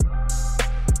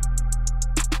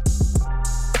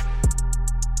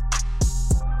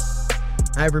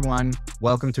Hi, everyone.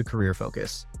 Welcome to Career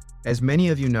Focus. As many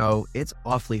of you know, it's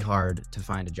awfully hard to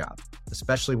find a job,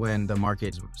 especially when the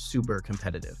market is super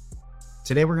competitive.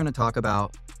 Today, we're going to talk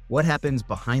about what happens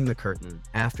behind the curtain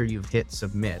after you've hit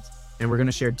submit. And we're going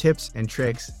to share tips and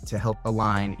tricks to help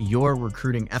align your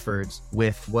recruiting efforts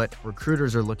with what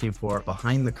recruiters are looking for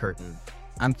behind the curtain.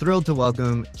 I'm thrilled to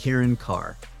welcome Kiran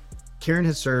Kaur. Kiran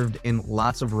has served in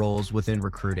lots of roles within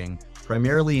recruiting,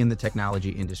 primarily in the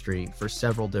technology industry for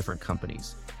several different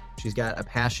companies. She's got a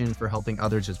passion for helping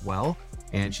others as well,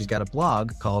 and she's got a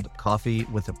blog called Coffee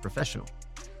with a Professional.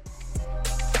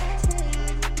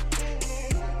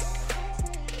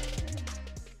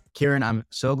 Kiran, I'm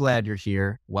so glad you're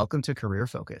here. Welcome to Career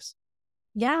Focus.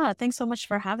 Yeah, thanks so much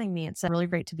for having me. It's really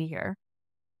great to be here.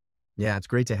 Yeah, it's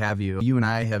great to have you. You and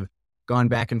I have gone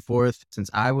back and forth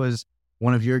since I was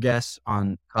one of your guests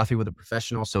on Coffee with a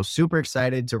Professional. So super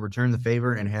excited to return the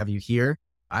favor and have you here.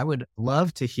 I would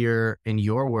love to hear in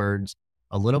your words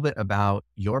a little bit about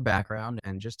your background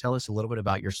and just tell us a little bit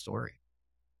about your story.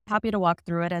 Happy to walk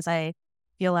through it, as I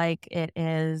feel like it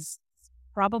is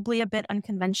probably a bit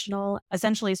unconventional.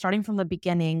 Essentially, starting from the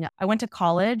beginning, I went to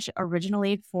college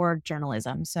originally for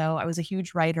journalism. So I was a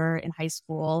huge writer in high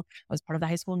school. I was part of the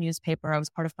high school newspaper. I was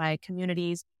part of my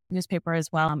community's newspaper as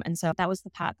well. And so that was the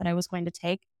path that I was going to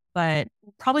take. But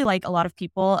probably like a lot of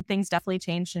people, things definitely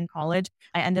changed in college.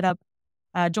 I ended up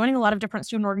joining a lot of different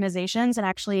student organizations and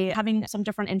actually having some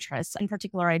different interests. In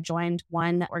particular, I joined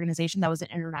one organization that was an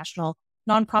international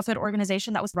nonprofit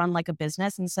organization that was run like a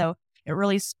business. And so it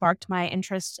really sparked my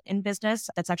interest in business.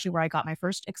 That's actually where I got my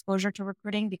first exposure to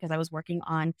recruiting, because I was working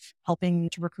on helping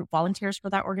to recruit volunteers for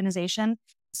that organization.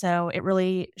 So it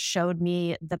really showed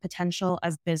me the potential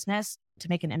of business to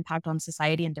make an impact on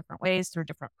society in different ways through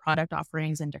different product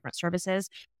offerings and different services.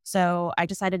 So I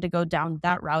decided to go down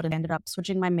that route and ended up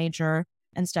switching my major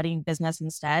and studying business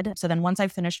instead. So then once I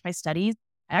finished my studies,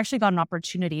 I actually got an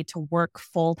opportunity to work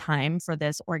full time for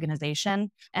this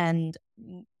organization. And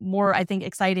more, I think,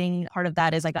 exciting part of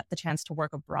that is I got the chance to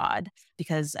work abroad,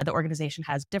 because the organization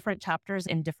has different chapters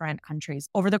in different countries.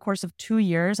 Over the course of 2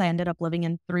 years, I ended up living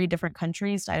in 3 different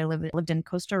countries. I lived in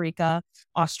Costa Rica,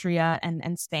 Austria,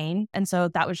 and Spain. And so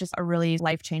that was just a really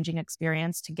life-changing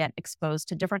experience to get exposed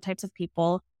to different types of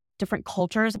people, different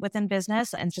cultures within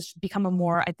business, and just become a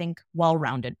more, I think,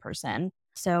 well-rounded person.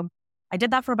 So I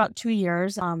did that for about 2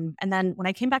 years. And then when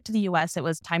I came back to the US, it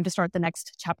was time to start the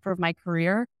next chapter of my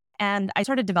career. And I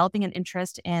started developing an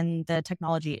interest in the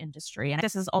technology industry. And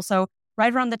this is also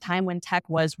right around the time when tech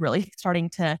was really starting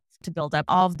to build up.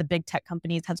 All of the big tech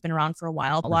companies has been around for a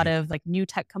while. A lot of like new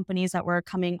tech companies that were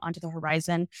coming onto the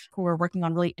horizon, who were working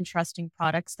on really interesting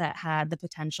products that had the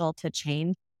potential to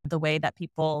change the way that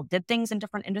people did things in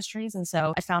different industries. And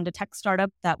so I found a tech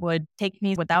startup that would take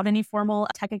me without any formal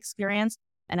tech experience.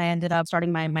 And I ended up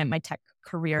starting my tech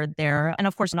career there. And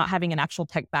of course, not having an actual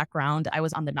tech background, I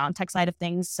was on the non-tech side of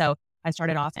things. So I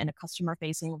started off in a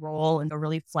customer-facing role in a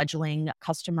really fledgling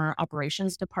customer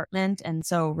operations department. And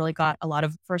so really got a lot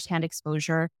of firsthand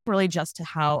exposure, really just to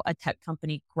how a tech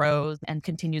company grows and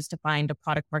continues to find a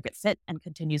product market fit and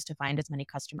continues to find as many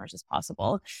customers as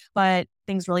possible. But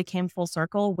things really came full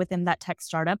circle within that tech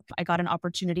startup. I got an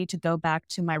opportunity to go back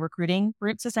to my recruiting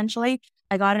roots, essentially.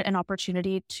 I got an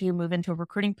opportunity to move into a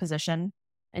recruiting position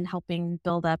and helping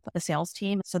build up the sales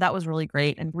team. So that was really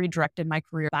great and redirected my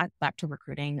career back to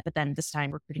recruiting, but then this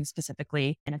time recruiting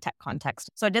specifically in a tech context.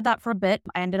 So I did that for a bit.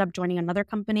 I ended up joining another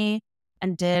company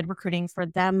and did recruiting for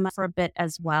them for a bit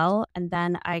as well. And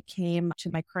then I came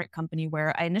to my current company,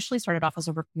 where I initially started off as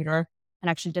a recruiter and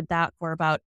actually did that for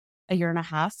about a year and a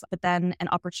half. But then an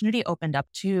opportunity opened up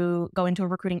to go into a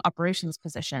recruiting operations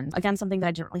position. Again, something that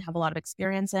I didn't really have a lot of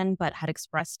experience in, but had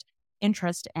expressed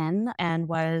interest in and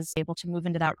was able to move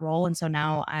into that role. And so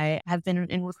now I have been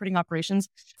in recruiting operations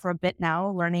for a bit now,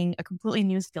 learning a completely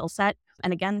new skill set.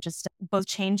 And again, just both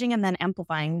changing and then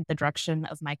amplifying the direction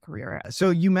of my career.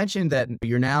 So you mentioned that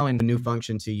you're now in a new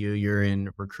function to you. You're in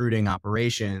recruiting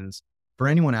operations. For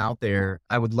anyone out there,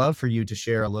 I would love for you to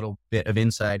share a little bit of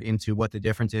insight into what the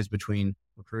difference is between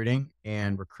recruiting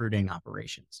and recruiting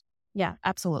operations. Yeah,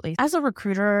 absolutely. As a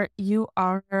recruiter,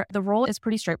 the role is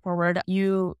pretty straightforward.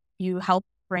 You help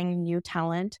bring new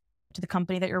talent to the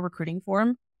company that you're recruiting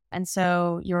for. And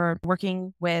so you're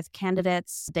working with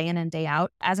candidates day in and day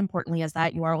out. As importantly as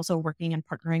that, you are also working and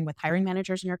partnering with hiring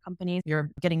managers in your company.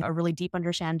 You're getting a really deep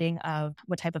understanding of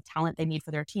what type of talent they need for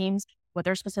their teams, what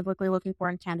they're specifically looking for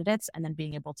in candidates, and then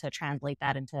being able to translate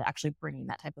that into actually bringing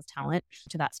that type of talent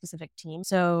to that specific team.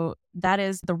 So that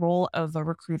is the role of a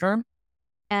recruiter.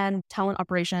 And talent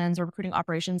operations or recruiting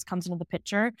operations comes into the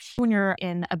picture when you're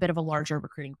in a bit of a larger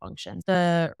recruiting function.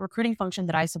 The recruiting function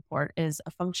that I support is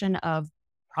a function of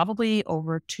probably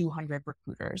over 200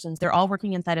 recruiters, and they're all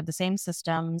working inside of the same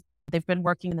systems. They've been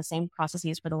working in the same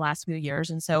processes for the last few years.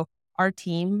 And so our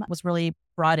team was really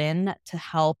brought in to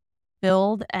help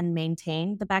build and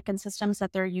maintain the backend systems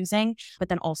that they're using, but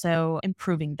then also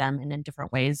improving them in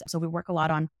different ways. So we work a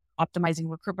lot on optimizing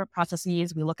recruitment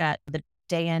processes. We look at the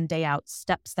day in, day out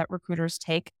steps that recruiters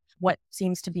take, what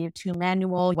seems to be too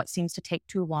manual, what seems to take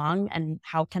too long, and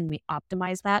how can we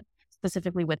optimize that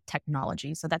specifically with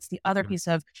technology. So that's the other piece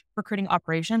of recruiting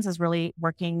operations, is really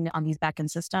working on these backend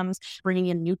systems, bringing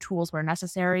in new tools where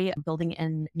necessary, building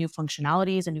in new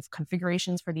functionalities and new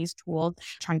configurations for these tools,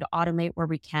 trying to automate where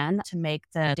we can to make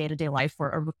the day-to-day life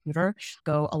for a recruiter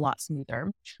go a lot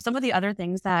smoother. Some of the other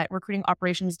things that recruiting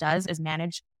operations does is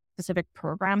manage specific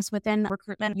programs within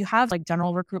recruitment. You have like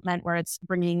general recruitment, where it's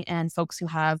bringing in folks who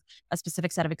have a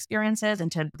specific set of experiences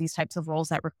into these types of roles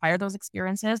that require those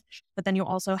experiences. But then you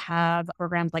also have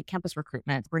programs like campus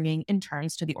recruitment, bringing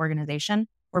interns to the organization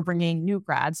or bringing new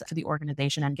grads to the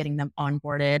organization and getting them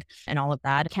onboarded and all of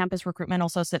that. Campus recruitment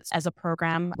also sits as a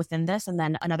program within this. And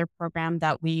then another program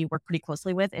that we work pretty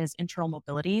closely with is internal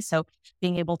mobility. So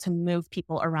being able to move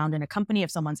people around in a company,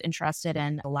 if someone's interested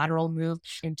in a lateral move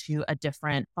into a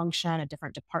different function, a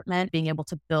different department, being able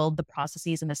to build the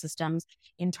processes and the systems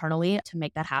internally to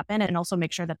make that happen, and also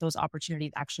make sure that those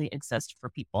opportunities actually exist for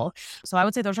people. So I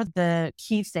would say those are the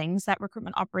key things that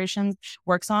recruitment operations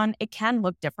works on. It can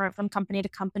look different from company to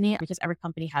company because every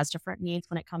company has different needs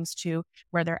when it comes to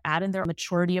where they're at in their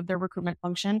maturity of their recruitment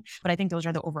function. But I think those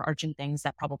are the overarching things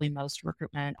that probably most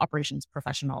recruitment operations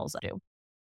professionals do.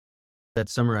 That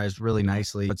summarized really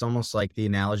nicely. It's almost like the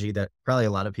analogy that probably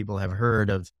a lot of people have heard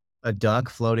of a duck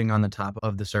floating on the top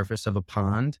of the surface of a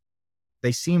pond.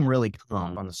 They seem really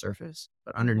calm on the surface,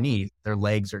 but underneath their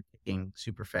legs are kicking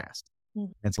super fast.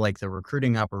 It's like the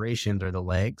recruiting operations are the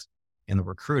legs and the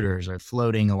recruiters are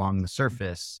floating along the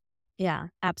surface. Yeah,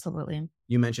 absolutely.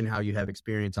 You mentioned how you have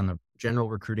experience on the general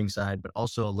recruiting side, but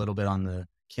also a little bit on the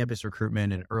campus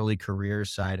recruitment and early career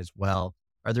side as well.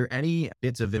 Are there any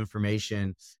bits of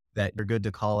information that you're good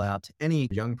to call out to any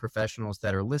young professionals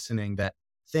that are listening that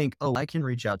think, oh, I can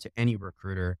reach out to any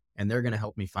recruiter and they're going to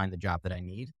help me find the job that I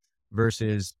need,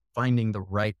 versus finding the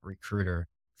right recruiter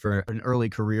for an early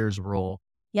careers role?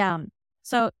 Yeah.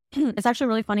 So it's actually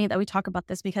really funny that we talk about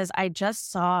this, because I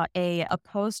just saw a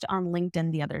post on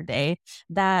LinkedIn the other day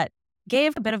that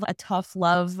gave a bit of a tough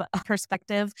love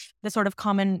perspective. The sort of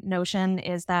common notion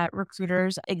is that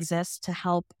recruiters exist to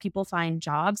help people find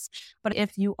jobs. But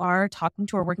if you are talking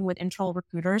to or working with internal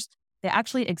recruiters, they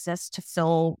actually exist to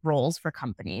fill roles for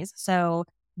companies. So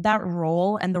that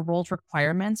role and the role's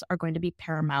requirements are going to be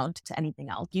paramount to anything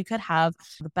else. You could have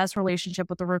the best relationship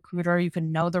with the recruiter. You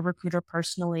can know the recruiter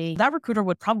personally. That recruiter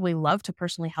would probably love to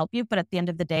personally help you. But at the end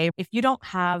of the day, if you don't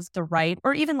have the right,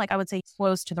 or even like I would say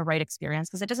close to the right experience,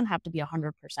 because it doesn't have to be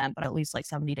 100%, but at least like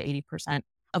 70 to 80%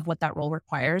 of what that role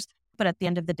requires. But at the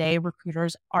end of the day,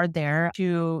 recruiters are there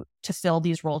to fill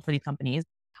these roles for these companies.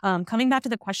 Coming back to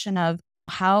the question of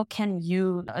how can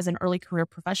you, as an early career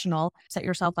professional, set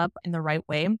yourself up in the right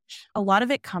way? A lot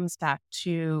of it comes back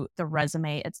to the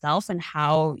resume itself and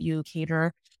how you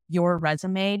cater your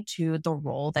resume to the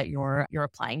role that you're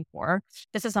applying for.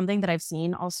 This is something that I've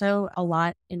seen also a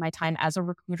lot in my time as a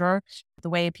recruiter. The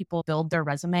way people build their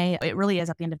resume, it really is,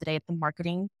 at the end of the day, it's a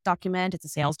marketing document. It's a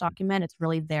sales document. It's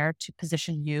really there to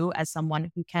position you as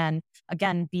someone who can,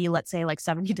 again, be, let's say, like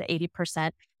 70 to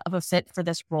 80% of a fit for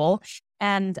this role.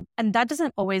 And that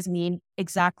doesn't always mean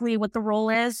exactly what the role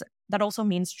is. That also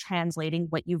means translating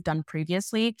what you've done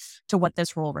previously to what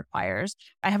this role requires.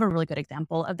 I have a really good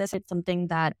example of this. It's something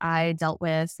that I dealt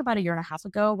with about a year and a half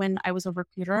ago when I was a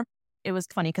recruiter. It was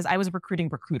funny because I was recruiting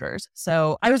recruiters.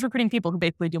 So I was recruiting people who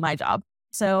basically do my job.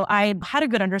 So I had a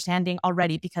good understanding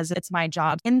already because it's my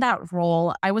job. In that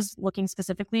role, I was looking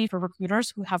specifically for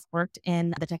recruiters who have worked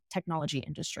in the technology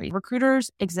industry. Recruiters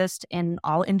exist in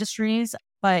all industries,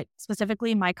 but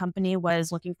specifically my company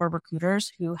was looking for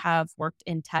recruiters who have worked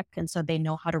in tech. And so they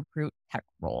know how to recruit tech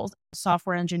roles,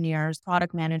 software engineers,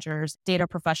 product managers, data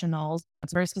professionals.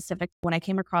 It's very specific. When I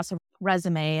came across a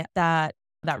resume that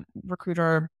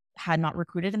recruiter had not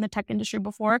recruited in the tech industry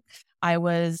before, I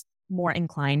was more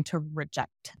inclined to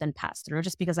reject than pass through,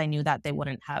 just because I knew that they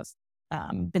wouldn't have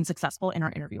been successful in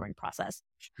our interviewing process.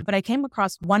 But I came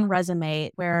across one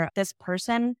resume where this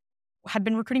person had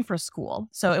been recruiting for a school.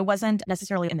 So it wasn't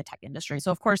necessarily in the tech industry.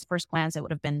 So of course, first glance, it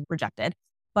would have been rejected.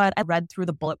 But I read through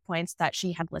the bullet points that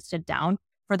she had listed down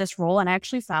for this role. And I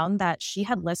actually found that she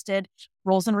had listed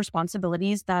roles and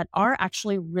responsibilities that are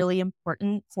actually really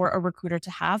important for a recruiter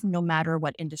to have, no matter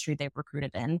what industry they've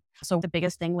recruited in. So the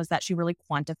biggest thing was that she really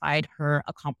quantified her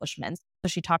accomplishments. So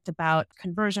she talked about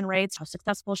conversion rates, how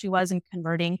successful she was in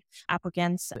converting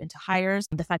applicants into hires.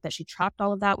 The fact that she tracked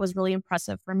all of that was really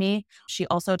impressive for me. She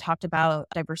also talked about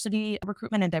diversity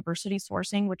recruitment and diversity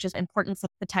sourcing, which is important for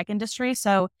the tech industry.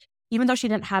 So even though she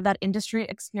didn't have that industry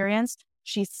experience,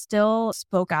 she still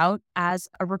spoke out as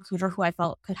a recruiter who I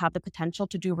felt could have the potential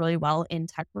to do really well in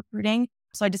tech recruiting.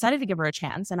 So I decided to give her a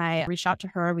chance and I reached out to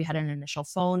her. We had an initial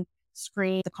phone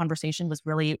screen. The conversation was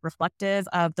really reflective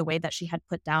of the way that she had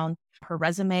put down her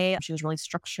resume. She was really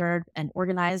structured and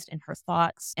organized in her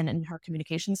thoughts and in her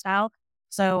communication style.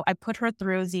 So I put her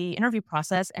through the interview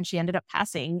process and she ended up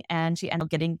passing and she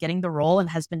ended up getting the role and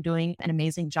has been doing an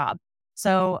amazing job.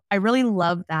 So I really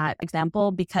love that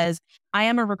example because I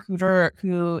am a recruiter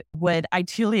who would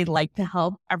ideally like to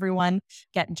help everyone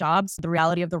get jobs. The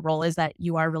reality of the role is that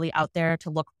you are really out there to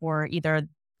look for either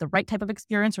the right type of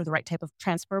experience or the right type of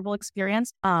transferable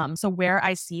experience. So where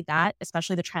I see that,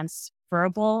 especially the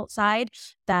transferable side,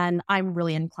 then I'm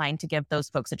really inclined to give those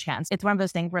folks a chance. It's one of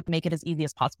those things where make it as easy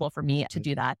as possible for me to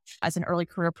do that. As an early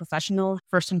career professional,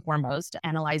 first and foremost,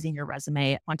 analyzing your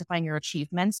resume, quantifying your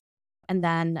achievements, and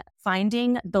then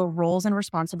finding the roles and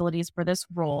responsibilities for this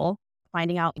role,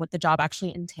 finding out what the job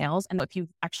actually entails. And if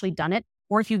you've actually done it,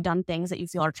 or if you've done things that you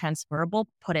feel are transferable,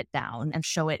 put it down and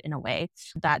show it in a way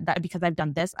that because I've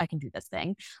done this, I can do this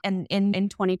thing. And in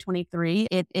 2023,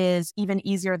 it is even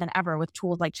easier than ever with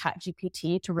tools like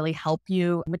ChatGPT to really help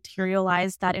you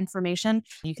materialize that information.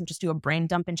 You can just do a brain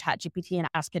dump in ChatGPT and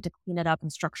ask it to clean it up and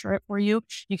structure it for you.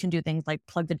 You can do things like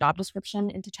plug the job description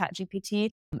into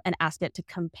ChatGPT and ask it to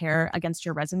compare against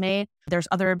your resume. There's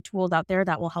other tools out there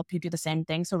that will help you do the same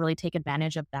thing. So really take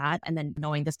advantage of that. And then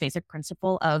knowing this basic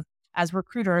principle of, as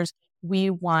recruiters, we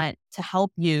want to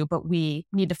help you, but we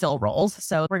need to fill roles.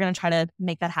 So we're going to try to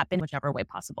make that happen whichever way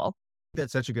possible.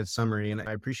 That's such a good summary. And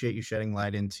I appreciate you shedding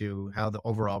light into how the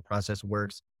overall process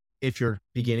works. If you're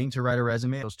beginning to write a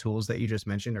resume, those tools that you just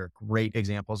mentioned are great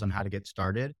examples on how to get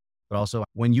started. But also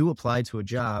when you apply to a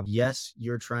job, yes,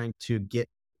 you're trying to get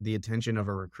the attention of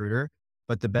a recruiter,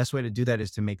 but the best way to do that is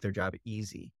to make their job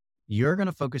easy. You're going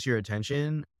to focus your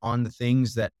attention on the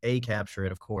things that capture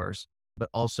it, of course, but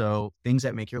also things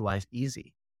that make your life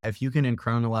easy. If you can, in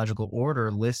chronological order,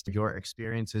 list your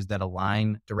experiences that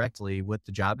align directly with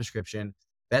the job description,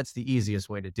 that's the easiest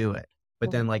way to do it.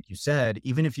 But then, like you said,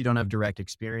 even if you don't have direct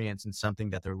experience in something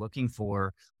that they're looking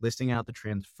for, listing out the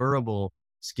transferable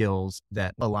skills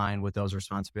that align with those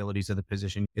responsibilities of the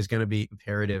position is going to be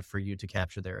imperative for you to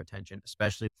capture their attention,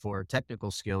 especially for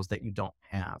technical skills that you don't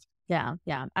have. Yeah,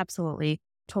 absolutely.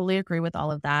 Totally agree with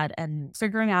all of that. And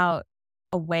figuring out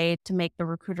a way to make the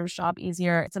recruiter's job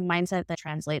easier. It's a mindset that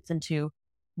translates into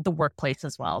the workplace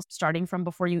as well. Starting from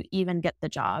before you even get the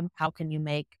job, how can you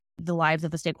make the lives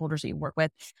of the stakeholders that you work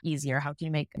with easier? How can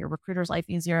you make your recruiter's life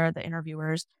easier, the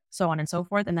interviewers, so on and so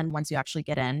forth? And then once you actually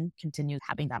get in, continue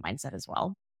having that mindset as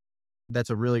well. That's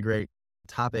a really great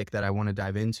topic that I want to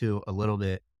dive into a little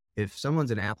bit. If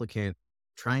someone's an applicant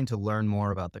trying to learn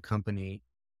more about the company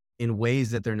in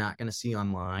ways that they're not going to see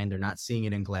online, they're not seeing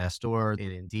it in Glassdoor,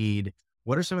 in Indeed,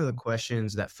 what are some of the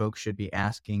questions that folks should be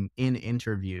asking in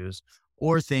interviews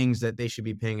or things that they should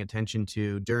be paying attention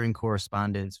to during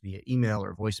correspondence via email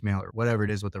or voicemail or whatever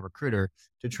it is with a recruiter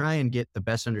to try and get the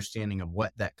best understanding of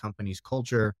what that company's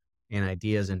culture and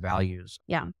ideas and values?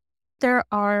 Yeah. There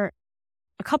are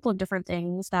a couple of different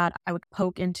things that I would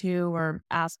poke into or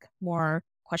ask more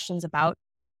questions about.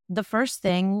 The first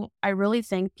thing, I really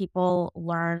think people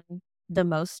learn the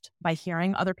most by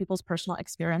hearing other people's personal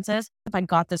experiences. If I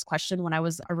got this question when I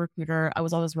was a recruiter, I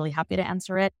was always really happy to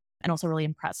answer it and also really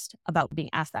impressed about being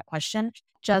asked that question.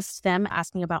 Just them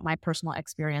asking about my personal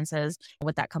experiences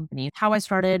with that company, how I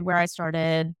started, where I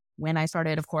started, when I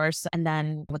started, of course, and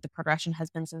then what the progression has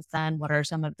been since then. What are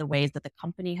some of the ways that the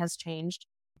company has changed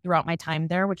throughout my time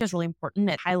there, which is really important.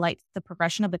 It highlights the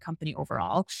progression of the company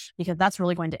overall, because that's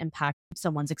really going to impact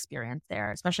someone's experience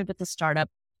there, especially with the startup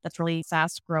that's really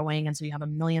fast growing. And so you have a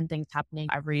million things happening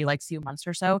every few months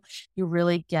or so. You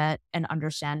really get an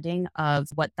understanding of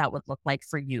what that would look like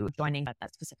for you joining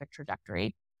that specific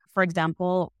trajectory. For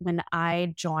example, when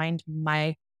I joined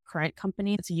my current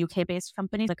company, it's a UK based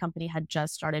company. The company had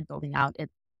just started building out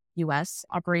its US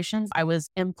operations. I was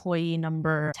employee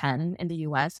number 10 in the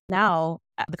US. Now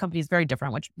the company is very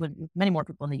different, which with many more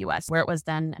people in the US. Where it was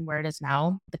then and where it is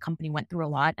now, the company went through a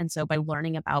lot. And so by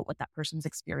learning about what that person's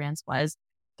experience was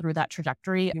through that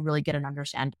trajectory, you really get an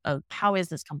understanding of how is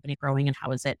this company growing and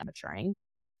how is it maturing.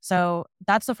 So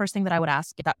that's the first thing that I would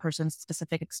ask that person's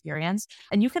specific experience.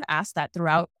 And you can ask that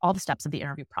throughout all the steps of the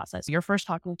interview process. You're first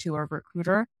talking to a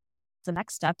recruiter. The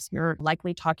next steps, you're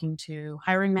likely talking to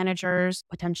hiring managers,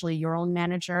 potentially your own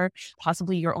manager,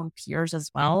 possibly your own peers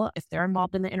as well, if they're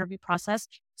involved in the interview process.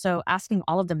 So asking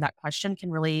all of them that question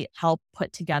can really help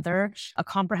put together a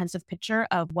comprehensive picture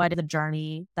of what the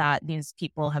journey that these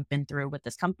people have been through with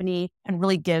this company and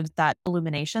really gives that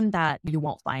illumination that you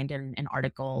won't find in an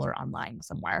article or online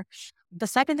somewhere. The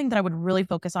second thing that I would really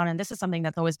focus on, and this is something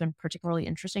that's always been particularly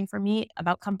interesting for me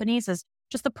about companies, is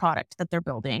just the product that they're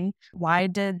building. Why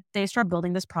did they start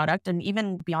building this product? And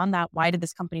even beyond that, why did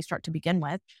this company start to begin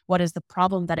with? What is the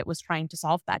problem that it was trying to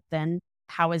solve back then?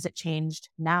 How has it changed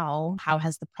now? How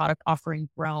has the product offering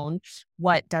grown?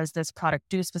 What does this product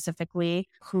do specifically?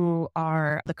 Who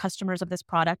are the customers of this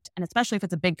product? And especially if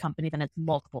it's a big company, then it's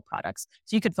multiple products.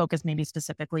 So you could focus maybe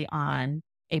specifically on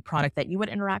a product that you would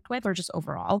interact with or just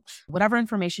overall, whatever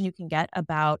information you can get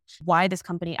about why this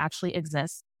company actually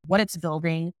exists, what it's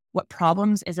building, what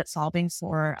problems is it solving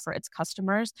for its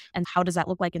customers, and how does that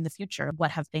look like in the future?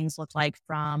 What have things looked like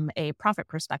from a profit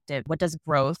perspective? What does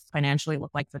growth financially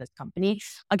look like for this company?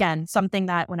 Again, something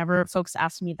that whenever folks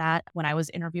asked me that when I was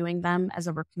interviewing them as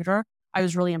a recruiter, I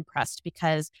was really impressed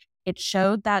because it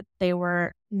showed that they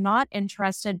were not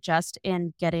interested just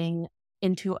in getting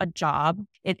into a job.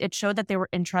 It showed that they were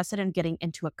interested in getting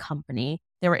into a company.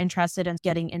 They were interested in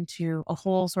getting into a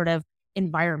whole sort of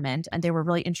environment, and they were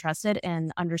really interested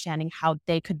in understanding how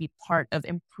they could be part of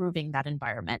improving that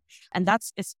environment. And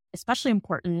that's especially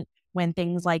important when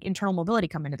things like internal mobility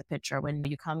come into the picture. When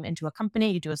you come into a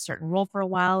company, you do a certain role for a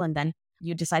while, and then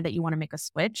you decide that you want to make a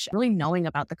switch. Really knowing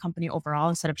about the company overall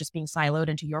instead of just being siloed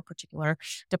into your particular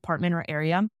department or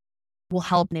area will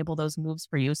help enable those moves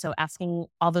for you. So asking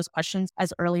all those questions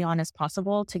as early on as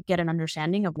possible to get an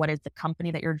understanding of what is the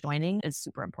company that you're joining is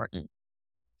super important.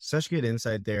 Such good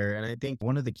insight there. And I think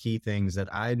one of the key things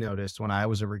that I noticed when I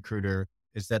was a recruiter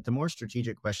is that the more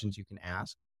strategic questions you can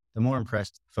ask, the more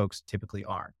impressed folks typically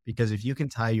are. Because if you can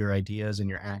tie your ideas and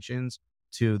your actions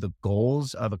to the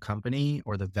goals of a company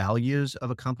or the values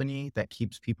of a company that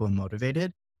keeps people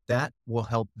motivated, that will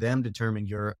help them determine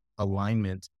your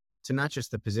alignment to not just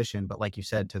the position, but like you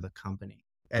said, to the company.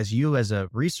 As you, as a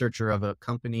researcher of a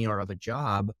company or of a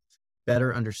job,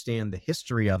 better understand the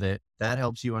history of it, that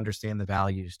helps you understand the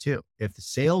values too. If the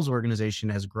sales organization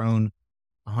has grown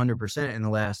 100% in the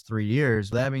last 3 years,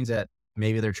 that means that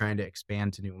maybe they're trying to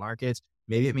expand to new markets.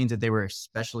 Maybe it means that they were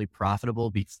especially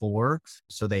profitable before,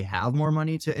 so they have more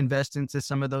money to invest into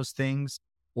some of those things.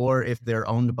 Or if they're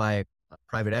owned by a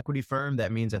private equity firm,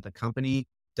 that means that the company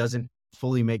doesn't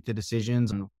fully make the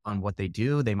decisions on what they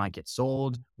do. They might get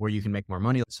sold where you can make more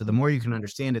money. So the more you can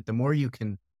understand it, the more you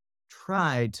can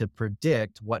try to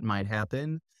predict what might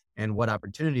happen and what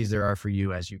opportunities there are for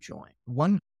you as you join.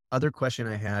 One other question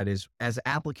I had is, as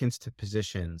applicants to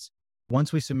positions,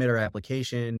 once we submit our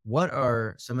application, what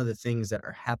are some of the things that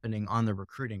are happening on the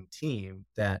recruiting team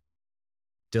that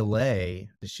delay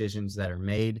decisions that are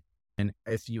made? And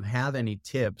if you have any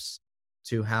tips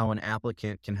to how an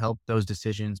applicant can help those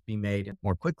decisions be made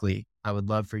more quickly, I would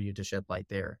love for you to shed light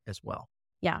there as well.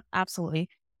 Yeah, absolutely.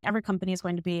 Every company is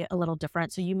going to be a little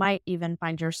different. So you might even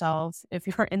find yourself, if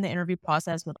you're in the interview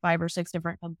process with 5 or 6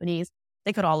 different companies,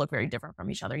 they could all look very different from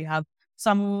each other. You have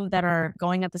some that are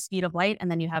going at the speed of light, and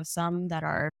then you have some that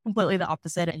are completely the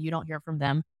opposite, and you don't hear from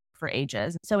them for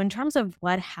ages. So in terms of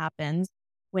what happens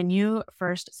when you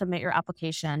first submit your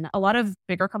application, a lot of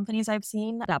bigger companies I've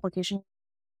seen, the application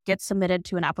gets submitted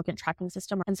to an applicant tracking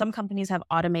system. And some companies have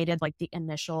automated like the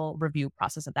initial review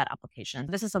process of that application.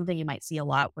 This is something you might see a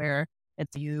lot where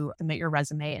it's you submit your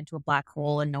resume into a black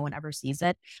hole and no one ever sees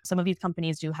it. Some of these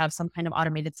companies do have some kind of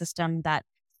automated system that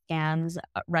scans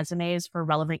resumes for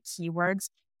relevant keywords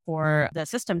for the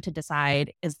system to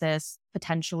decide, is this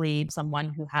potentially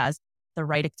someone who has the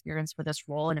right experience for this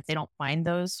role? And if they don't find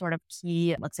those sort of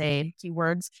key, let's say,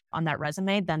 keywords on that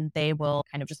resume, then they will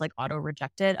kind of just like auto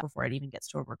reject it before it even gets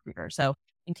to a recruiter. So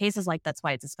in cases like that's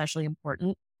why it's especially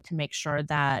important to make sure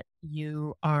that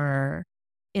you are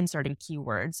inserting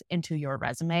keywords into your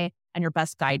resume. And your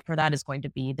best guide for that is going to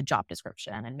be the job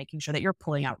description and making sure that you're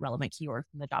pulling out relevant keywords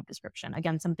from the job description.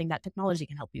 Again, something that technology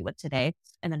can help you with today,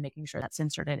 and then making sure that's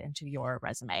inserted into your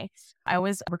resume. I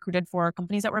always recruited for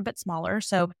companies that were a bit smaller.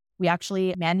 So we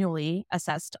actually manually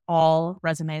assessed all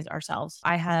resumes ourselves.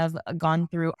 I have gone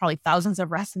through probably thousands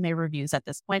of resume reviews at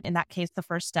this point. In that case, the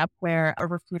first step where a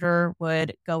recruiter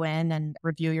would go in and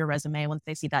review your resume once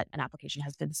they see that an application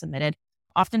has been submitted.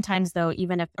 Oftentimes, though,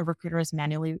 even if a recruiter is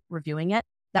manually reviewing it,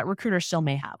 that recruiter still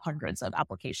may have hundreds of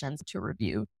applications to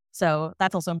review. So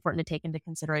that's also important to take into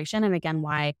consideration. And again,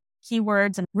 why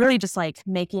keywords and really just like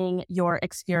making your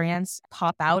experience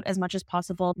pop out as much as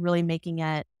possible, really making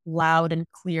it loud and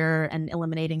clear and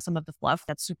eliminating some of the fluff.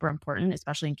 That's super important,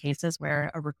 especially in cases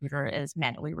where a recruiter is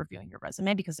manually reviewing your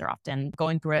resume because they're often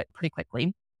going through it pretty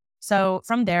quickly. So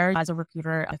from there, as a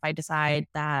recruiter, if I decide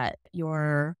that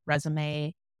your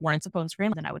resume warrants a phone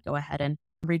screen, then I would go ahead and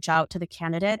reach out to the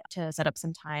candidate to set up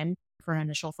some time for an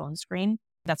initial phone screen.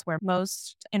 That's where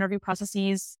most interview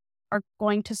processes are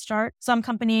going to start. Some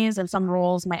companies and some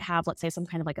roles might have, let's say, some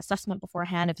kind of like assessment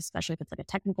beforehand, especially if it's like a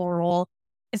technical role.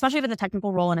 Especially if it's a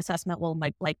technical role, an assessment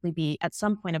might likely be at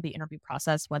some point of the interview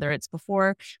process, whether it's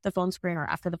before the phone screen or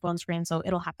after the phone screen. So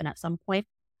it'll happen at some point.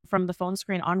 From the phone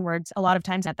screen onwards, a lot of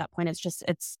times at that point,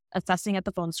 it's assessing at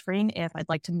the phone screen if I'd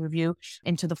like to move you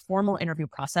into the formal interview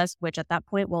process, which at that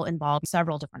point will involve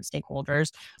several different stakeholders,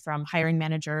 from hiring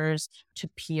managers to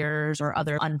peers or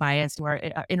other unbiased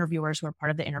interviewers who are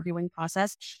part of the interviewing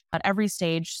process. At every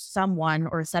stage, someone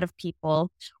or a set of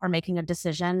people are making a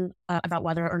decision about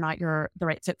whether or not you're the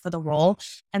right fit for the role.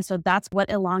 And so that's what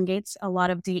elongates a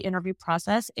lot of the interview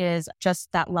process, is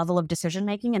just that level of decision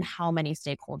making and how many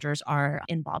stakeholders are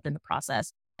involved in the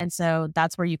process. And so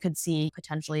that's where you could see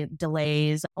potentially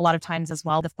delays. A lot of times as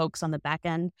well, the folks on the back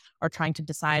end are trying to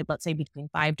decide, let's say, between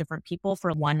 5 different people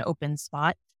for one open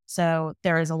spot. So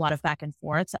there is a lot of back and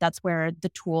forth. That's where the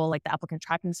tool, like the applicant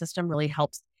tracking system, really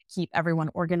helps keep everyone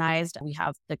organized. We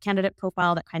have the candidate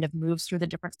profile that kind of moves through the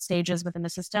different stages within the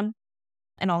system,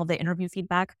 and all of the interview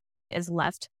feedback is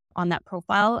left on that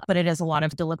profile, but it is a lot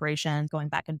of deliberation going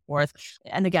back and forth.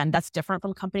 And again, that's different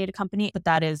from company to company, but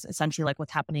that is essentially like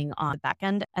what's happening on the back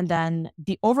end. And then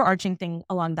the overarching thing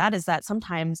along that is that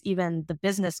sometimes even the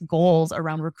business goals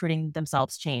around recruiting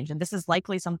themselves change. And this is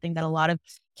likely something that a lot of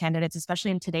candidates,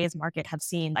 especially in today's market, have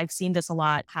seen. I've seen this a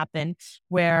lot happen,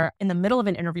 where in the middle of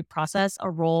an interview process,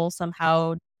 a role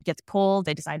somehow gets pulled.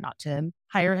 They decide not to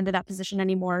hire into that position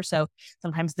anymore. So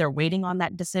sometimes they're waiting on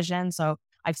that decision. So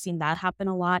I've seen that happen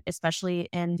a lot, especially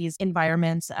in these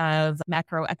environments of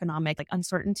macroeconomic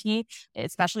uncertainty,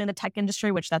 especially in the tech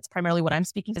industry, which that's primarily what I'm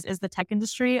speaking is the tech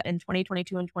industry. In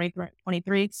 2022 and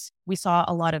 2023, we saw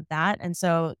a lot of that. And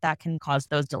so that can cause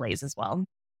those delays as well.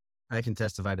 I can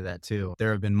testify to that too.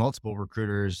 There have been multiple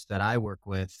recruiters that I work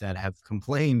with that have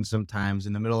complained sometimes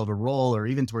in the middle of a role or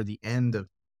even toward the end of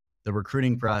the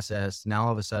recruiting process. Now,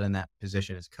 all of a sudden that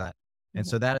position is cut. And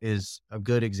so that is a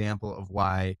good example of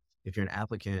why, if you're an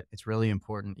applicant, it's really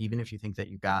important, even if you think that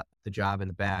you got the job in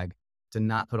the bag, to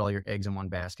not put all your eggs in one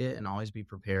basket and always be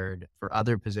prepared for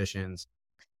other positions.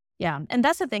 Yeah. And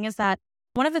that's the thing, is that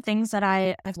one of the things that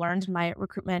I have learned in my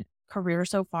recruitment career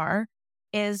so far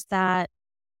is that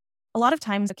a lot of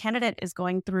times a candidate is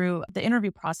going through the interview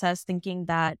process thinking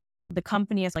that the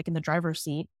company is like in the driver's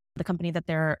seat, the company that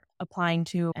they're applying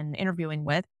to and interviewing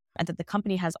with, and that the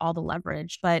company has all the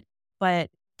leverage. But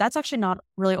that's actually not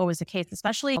really always the case,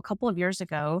 especially a couple of years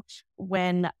ago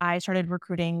when I started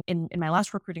recruiting in my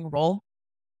last recruiting role.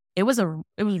 It was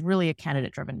really a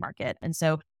candidate driven market. And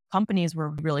so companies were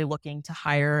really looking to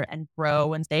hire and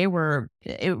grow, and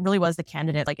it really was the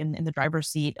candidate in the driver's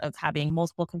seat of having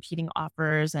multiple competing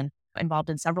offers and involved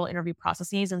in several interview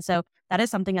processes. And so that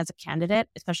is something as a candidate,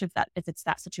 especially if it's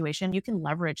that situation, you can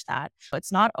leverage that. So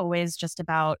it's not always just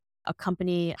about a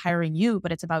company hiring you,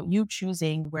 but it's about you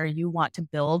choosing where you want to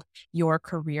build your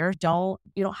career. You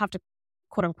don't have to,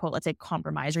 quote unquote, let's say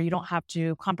compromise, or you don't have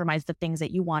to compromise the things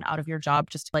that you want out of your job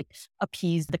just to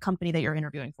appease the company that you're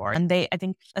interviewing for. And I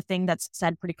think a thing that's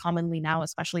said pretty commonly now,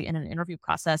 especially in an interview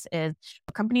process, is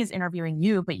a company is interviewing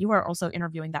you, but you are also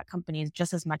interviewing that company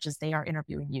just as much as they are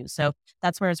interviewing you. So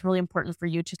that's where it's really important for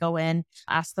you to go in,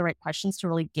 ask the right questions to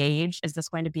really gauge, is this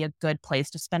going to be a good place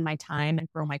to spend my time and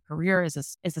grow my career? Is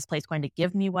this place going to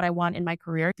give me what I want in my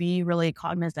career? Be really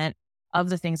cognizant of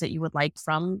the things that you would like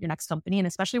from your next company. And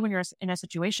especially when you're in a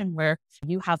situation where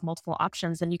you have multiple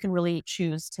options, then you can really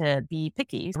choose to be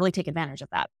picky, really take advantage of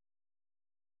that.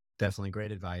 Definitely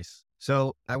great advice.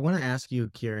 So I want to ask you,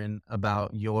 Kiran,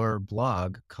 about your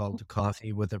blog called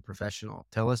Coffee with a Professional.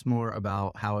 Tell us more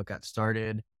about how it got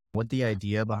started, what the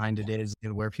idea behind it is,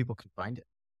 and where people can find it.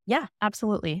 Yeah,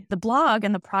 absolutely. The blog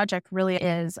and the project really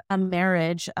is a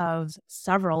marriage of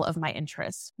several of my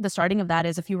interests. The starting of that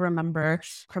is, if you remember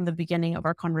from the beginning of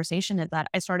our conversation, is that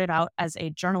I started out as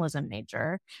a journalism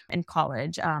major in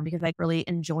college because I really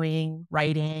enjoying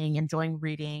writing, enjoying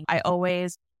reading. I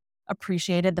always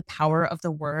appreciated the power of the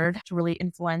word to really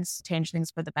influence, change things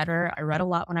for the better. I read a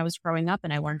lot when I was growing up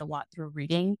and I learned a lot through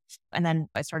reading. And then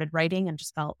I started writing and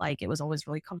just felt like it was always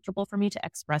really comfortable for me to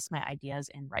express my ideas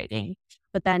in writing.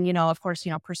 But then, of course,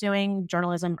 pursuing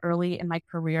journalism early in my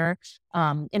career,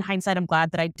 in hindsight, I'm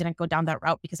glad that I didn't go down that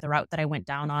route because the route that I went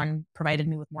down on provided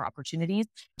me with more opportunities.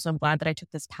 So I'm glad that I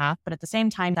took this path. But at the same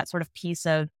time, that sort of piece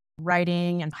of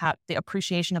writing and the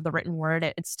appreciation of the written word,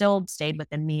 it still stayed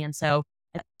within me. And so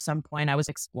at some point I was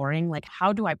exploring, like,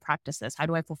 how do I practice this? How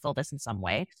do I fulfill this in some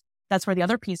way? That's where the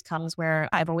other piece comes, where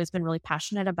I've always been really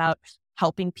passionate about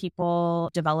helping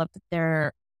people develop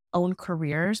their own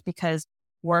careers, because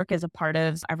work is a part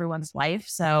of everyone's life.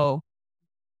 So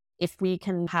if we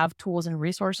can have tools and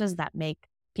resources that make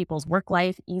people's work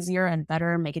life easier and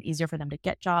better, make it easier for them to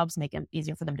get jobs, make it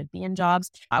easier for them to be in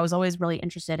jobs, I was always really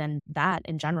interested in that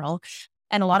in general.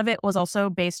 And a lot of it was also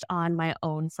based on my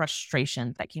own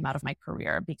frustration that came out of my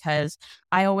career, because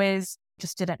I always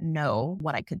just didn't know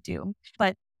what I could do.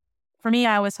 But for me,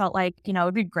 I always felt like, it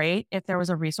would be great if there was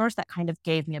a resource that kind of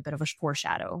gave me a bit of a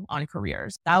foreshadow on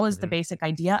careers. That was the basic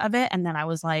idea of it. And then I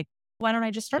was like, why don't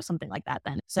I just start something like that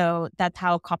then? So that's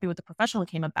how Copy with the Professional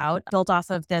came about, built off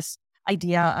of this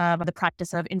idea of the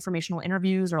practice of informational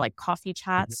interviews or like coffee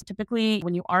chats. Typically,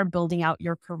 when you are building out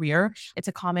your career, it's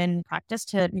a common practice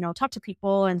to, talk to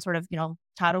people and sort of,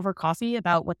 chat over coffee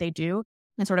about what they do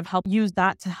and sort of help use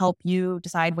that to help you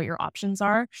decide what your options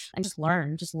are and just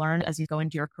learn as you go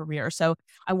into your career. So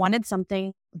I wanted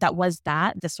something that was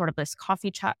this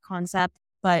coffee chat concept,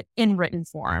 but in written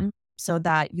form, so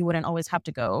that you wouldn't always have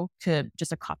to go to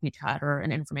just a coffee chat or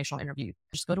an informational interview.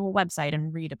 Just go to a website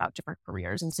and read about different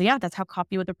careers. And so, yeah, that's how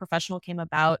Copy with a Professional came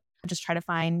about. Just try to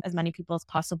find as many people as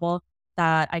possible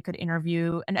that I could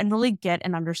interview and really get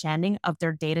an understanding of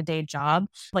their day-to-day job,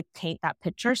 like paint that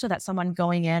picture so that someone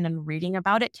going in and reading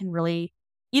about it can really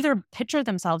either picture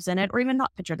themselves in it or even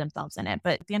not picture themselves in it.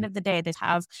 But at the end of the day, they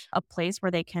have a place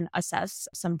where they can assess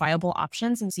some viable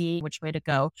options and see which way to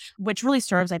go, which really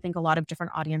serves, I think, a lot of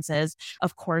different audiences.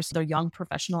 Of course, the young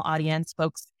professional audience,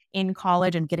 folks in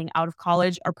college and getting out of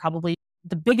college, are probably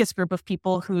the biggest group of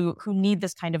people who need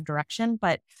this kind of direction.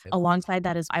 But alongside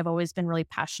that is I've always been really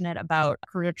passionate about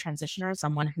career transitioners,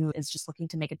 someone who is just looking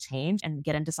to make a change and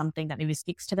get into something that maybe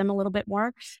speaks to them a little bit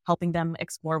more, helping them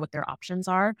explore what their options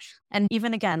are. And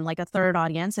even again, like a third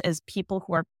audience is people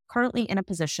who are currently in a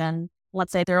position.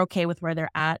 Let's say they're okay with where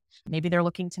they're at. Maybe they're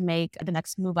looking to make the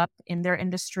next move up in their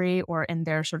industry or in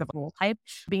their sort of role type.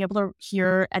 Being able to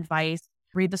hear advice,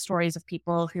 read the stories of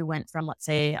people who went from, let's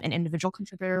say, an individual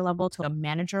contributor level to a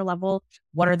manager level.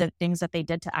 What are the things that they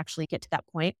did to actually get to that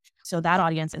point? So that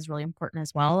audience is really important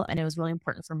as well. And it was really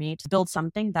important for me to build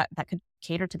something that could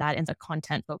cater to that in a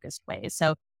content-focused way.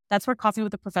 So that's where Coffee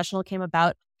with a Professional came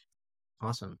about.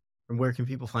 Awesome. And where can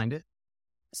people find it?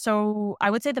 So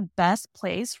I would say the best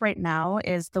place right now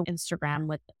is the Instagram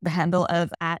with the handle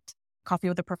of @Coffee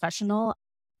with a Professional.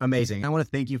 Amazing. I want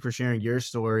to thank you for sharing your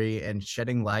story and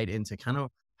shedding light into kind of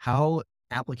how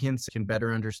applicants can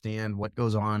better understand what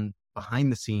goes on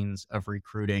behind the scenes of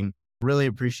recruiting. Really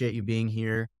appreciate you being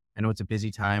here. I know it's a busy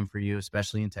time for you,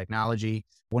 especially in technology.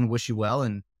 I want to wish you well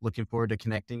and looking forward to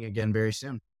connecting again very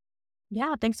soon.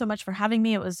 Yeah, thanks so much for having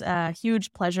me. It was a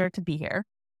huge pleasure to be here.